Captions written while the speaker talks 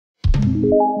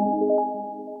Assalamu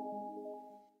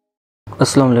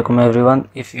alaikum everyone.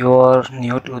 If you are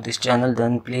new to this channel,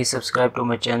 then please subscribe to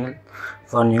my channel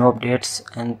for new updates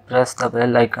and press the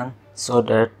bell icon so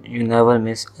that you never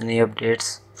miss any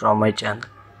updates from my channel.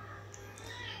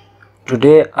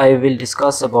 Today I will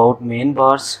discuss about main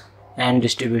bars and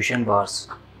distribution bars.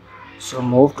 So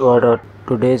move toward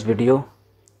today's video.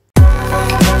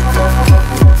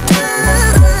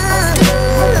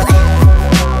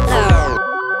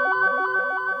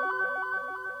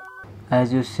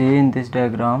 As you see in this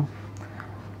diagram,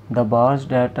 the bars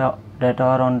that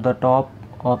are on the top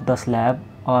of the slab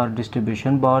are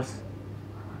distribution bars,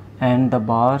 and the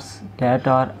bars that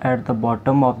are at the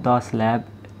bottom of the slab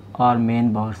are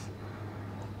main bars.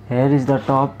 Here is the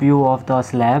top view of the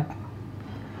slab.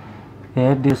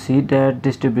 Here you see that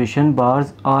distribution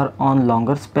bars are on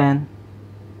longer span,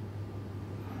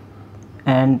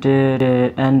 and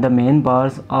the main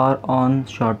bars are on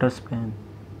shorter span.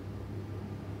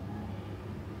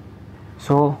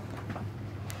 So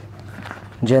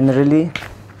generally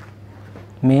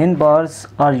main bars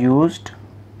are used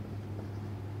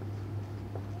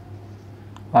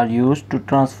to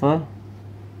transfer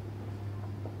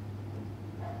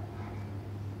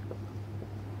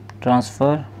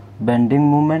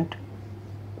bending moment,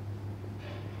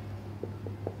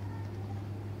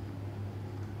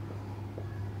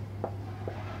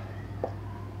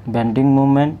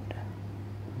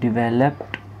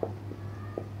 developed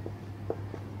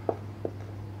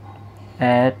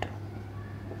at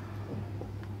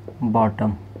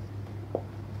bottom.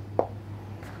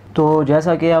 तो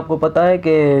जैसा कि आपको पता है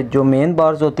कि जो main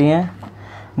bars होती हैं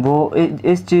वो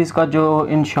इस चीज़ का जो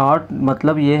इन शॉर्ट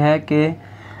मतलब ये है कि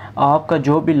आपका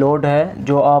जो भी लोड है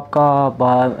जो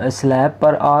आपका स्लैब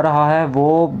पर आ रहा है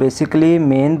वो बेसिकली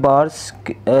मेन बार्स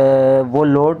वो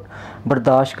लोड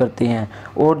बर्दाश्त करती हैं,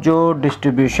 और जो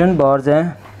डिस्ट्रीब्यूशन बार्स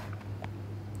हैं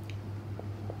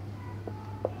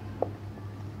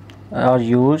are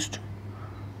used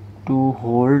to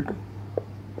hold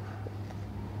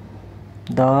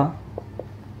the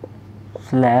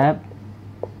slab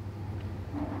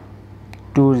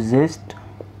to resist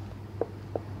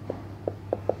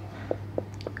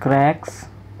cracks।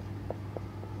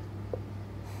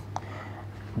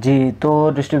 जी, तो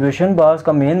डिस्ट्रीब्यूशन बार्स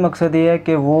का मेन मकसद ये है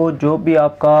कि वो जो भी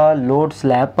आपका लोड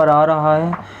स्लैब पर आ रहा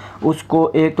है उसको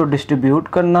एक तो डिस्ट्रीब्यूट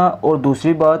करना, और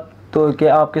दूसरी बात तो कि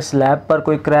आपके स्लैब पर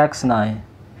कोई क्रैक्स ना आए।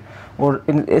 और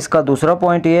इसका दूसरा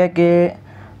पॉइंट ये है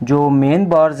कि जो मेन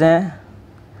बार्स हैं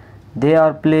they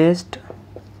are placed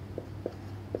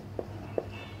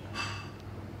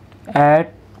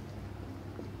at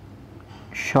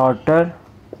shorter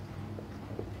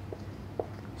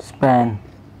span.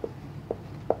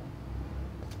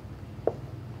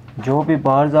 जो भी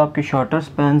बार्स आपकी शॉर्टर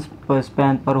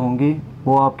स्पैन पर होंगी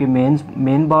वो आपकी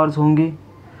मेन बार्स होंगी,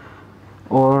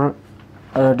 और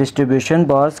डिस्ट्रीब्यूशन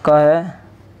बार्स का है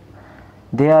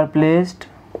they are placed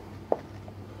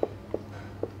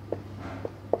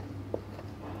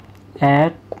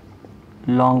at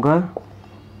longer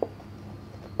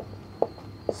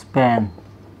span.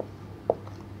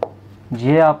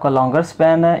 ये आपका लॉन्गर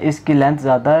स्पैन है, इसकी लेंथ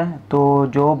ज़्यादा है, तो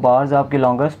जो बार्स आपकी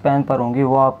लॉन्गर स्पैन पर होंगी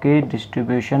वो आपकी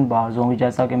डिस्ट्रीब्यूशन बार्स होंगी,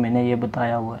 जैसा कि मैंने ये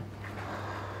बताया हुआ है।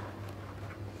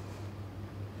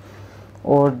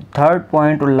 और थर्ड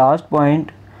पॉइंट और last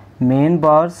point, main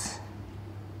bars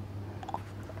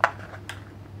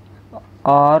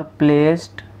are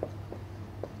placed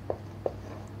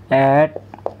at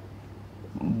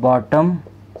bottom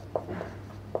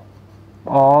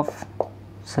of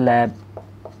slab.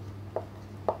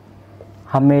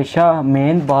 हमेशा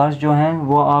मेन बार्स जो हैं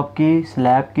वो आपकी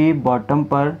स्लैब की बॉटम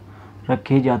पर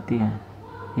रखी जाती हैं।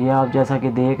 ये आप जैसा कि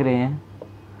देख रहे हैं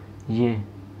ये,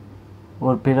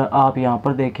 और फिर आप यहाँ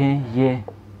पर देखें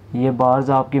ये बार्स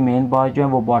आपकी मेन बार्स जो हैं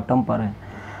वो बॉटम पर हैं,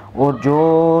 और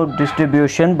जो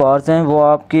डिस्ट्रीब्यूशन बार्स हैं वो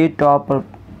आपकी टॉप पर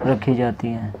रखी जाती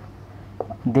हैं।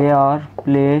 They are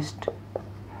placed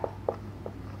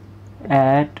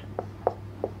at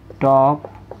top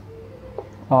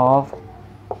of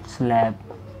slab.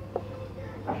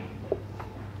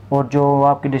 और जो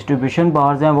आपकी डिस्ट्रीब्यूशन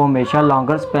बार्स हैं वो हमेशा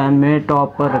लॉन्गर स्पैन में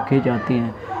टॉप पर रखी जाती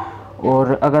हैं।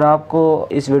 और अगर आपको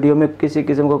इस वीडियो में किसी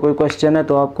किस्म का कोई क्वेश्चन है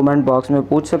तो आप कमेंट बॉक्स में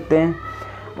पूछ सकते हैं,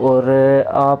 और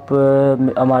आप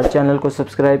हमारे चैनल को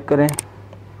सब्सक्राइब करें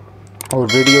और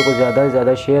वीडियो को ज़्यादा से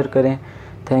ज़्यादा शेयर करें।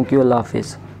 थैंक यू, अल्लाह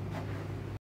हाफिज़।